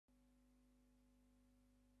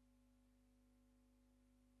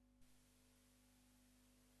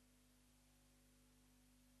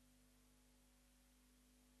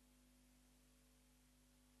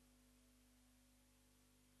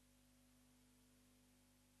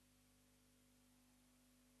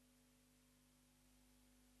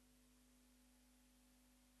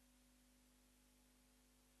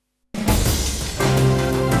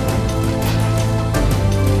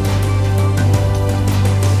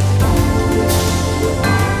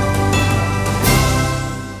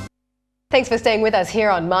Thanks for staying with us here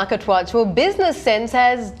on Market Watch. Well, business sense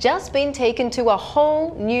has just been taken to a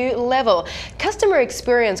whole new level. Customer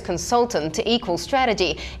experience consultant to Equal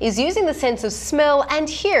Strategy is using the sense of smell and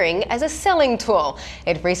hearing as a selling tool.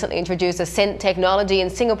 It recently introduced a scent technology in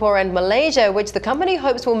Singapore and Malaysia, which the company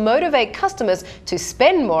hopes will motivate customers to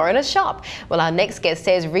spend more in a shop. Well, our next guest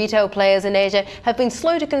says retail players in Asia have been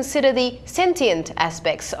slow to consider the sentient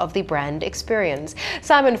aspects of the brand experience.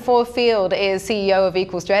 Simon Faure-Field is CEO of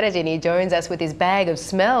Equal Strategy, and he joins us with his bag of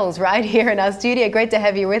smells right here in our studio. Great to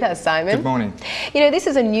have you with us, Simon. Good morning. You know, this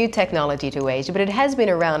is a new technology to Asia, but it has been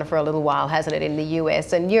around for a little while, hasn't it, in the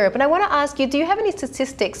US and Europe? And I want to ask you, do you have any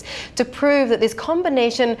statistics to prove that this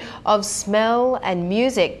combination of smell and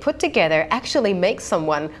music put together actually makes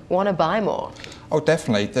someone want to buy more? Oh,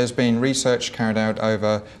 definitely. There's been research carried out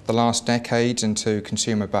over the last decades into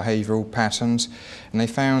consumer behavioural patterns, and they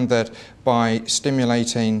found that by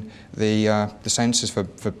stimulating the senses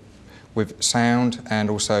with sound and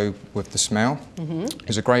also with the smell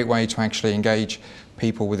is a great way to actually engage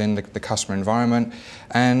people within the customer environment,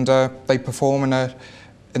 and they perform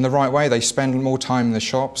in the right way. They spend more time in the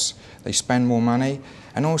shops, they spend more money,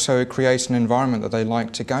 and also it creates an environment that they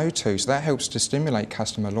like to go to. So that helps to stimulate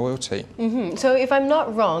customer loyalty. So if I'm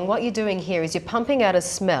not wrong, what you're doing here is you're pumping out a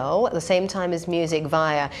smell at the same time as music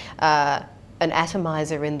via an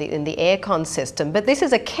atomizer in the aircon system. But this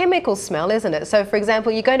is a chemical smell, isn't it? So for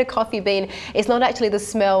example, you go to Coffee Bean, it's not actually the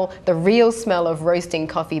smell, the real smell of roasting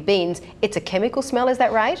coffee beans, it's a chemical smell, is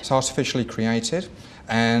that right? It's artificially created.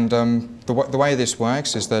 And the way this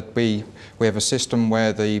works is that we have a system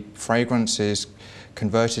where the fragrance is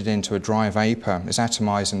converted into a dry vapour, is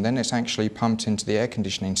atomised, and then it's actually pumped into the air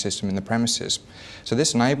conditioning system in the premises. So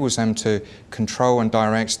this enables them to control and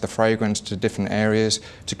direct the fragrance to different areas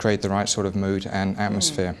to create the right sort of mood and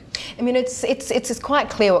atmosphere. I mean, it's quite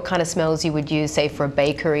clear what kind of smells you would use, say, for a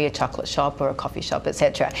bakery, a chocolate shop or a coffee shop,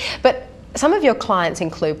 etc. But some of your clients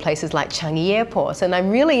include places like Changi Airport, and I'm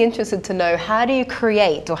really interested to know, how do you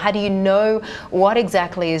create, or how do you know what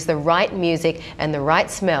exactly is the right music and the right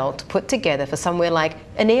smell to put together for somewhere like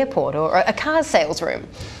an airport or a car sales room?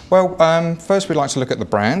 Well, first we'd like to look at the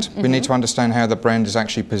brand. We need to understand how the brand is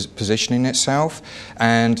actually positioning itself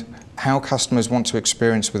and how customers want to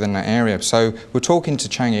experience within that area. So we're talking to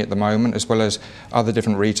Changi at the moment, as well as other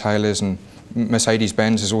different retailers, and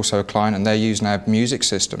Mercedes-Benz is also a client, and they're using our music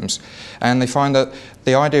systems. And they find that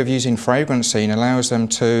the idea of using fragrancing allows them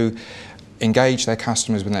to engage their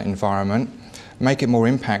customers with that environment, make it more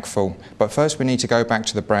impactful. But first we need to go back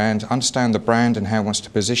to the brand, understand the brand and how it wants to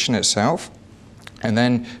position itself, and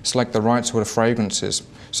then select the right sort of fragrances.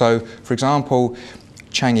 So, for example,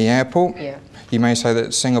 Changi Airport, you may say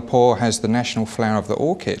that Singapore has the national flower of the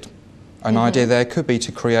orchid. An idea there could be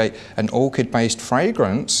to create an orchid-based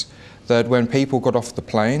fragrance that when people got off the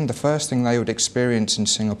plane, the first thing they would experience in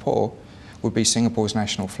Singapore would be Singapore's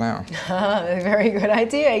national flower. Very good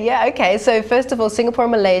idea. Yeah, okay. So first of all, Singapore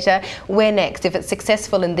and Malaysia, where next? If it's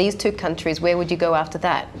successful in these two countries, where would you go after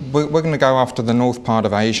that? We're going to go after the north part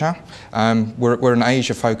of Asia. We're an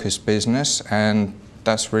Asia-focused business, and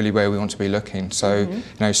that's really where we want to be looking. So, you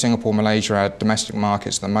know, Singapore, Malaysia are domestic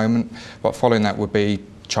markets at the moment, but following that would be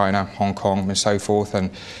China, Hong Kong, and so forth. And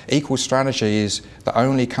Equal Strategy is the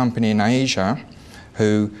only company in Asia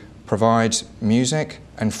who provides music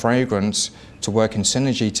and fragrance to work in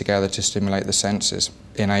synergy together to stimulate the senses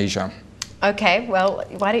in Asia. Okay, well,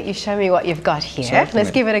 why don't you show me what you've got here? Certainly.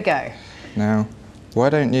 Let's give it a go. Now, why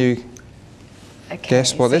don't you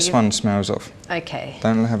guess what this one smells of? Okay.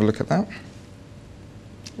 Don't have a look at that.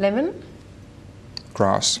 Lemon?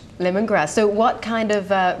 Grass. Lemongrass. So what kind of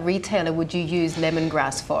retailer would you use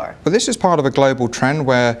lemongrass for? Well, this is part of a global trend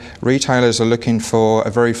where retailers are looking for a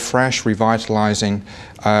very fresh, revitalising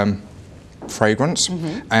fragrance.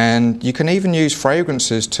 And you can even use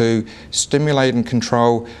fragrances to stimulate and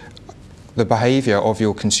control the behaviour of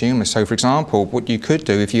your consumers. So, for example, what you could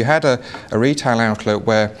do, if you had a retail outlet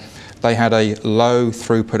where they had a low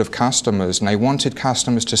throughput of customers and they wanted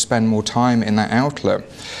customers to spend more time in that outlet,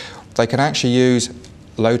 they can actually use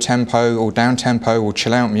low tempo or down tempo or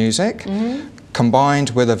chill out music combined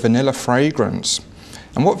with a vanilla fragrance.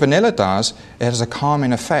 And what vanilla does, it has a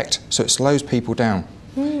calming effect, so it slows people down.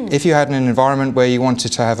 If you had an environment where you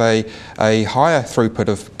wanted to have a higher throughput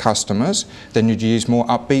of customers, then you'd use more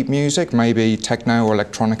upbeat music, maybe techno or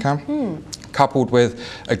electronica. coupled with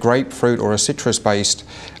a grapefruit or a citrus-based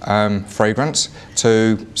fragrance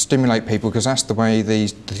to stimulate people, because that's the way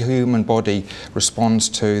the human body responds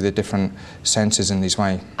to the different senses in this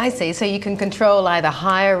way. I see, so you can control either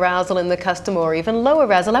high arousal in the customer or even low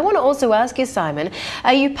arousal. I want to also ask you, Simon,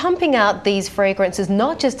 are you pumping out these fragrances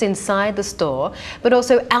not just inside the store, but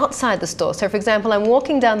also outside the store? So for example, I'm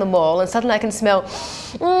walking down the mall and suddenly I can smell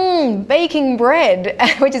baking bread,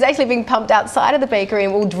 which is actually being pumped outside of the bakery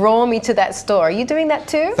and will draw me to that store. Are you doing that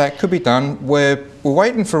too? That could be done. We're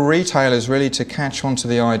waiting for retailers really to catch on to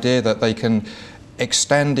the idea that they can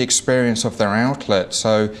extend the experience of their outlet.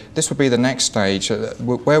 So this would be the next stage.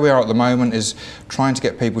 Where we are at the moment is trying to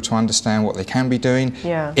get people to understand what they can be doing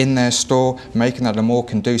in their store, making that a more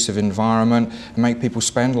conducive environment, and make people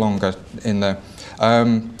spend longer in there.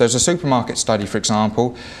 There's a supermarket study, for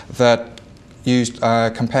example, that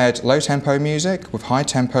compared low tempo music with high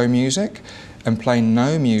tempo music and playing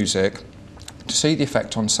no music to see the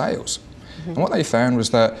effect on sales. And what they found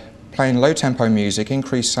was that playing low tempo music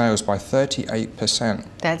increased sales by 38%.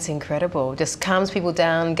 That's incredible. Just calms people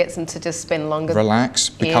down, gets them to just spend longer. Relax,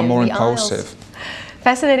 become more impulsive.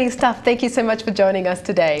 Fascinating stuff. Thank you so much for joining us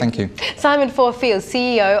today. Thank you. Simon Faure-Field,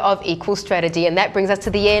 CEO of Equal Strategy. And that brings us to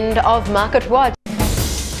the end of Market Watch.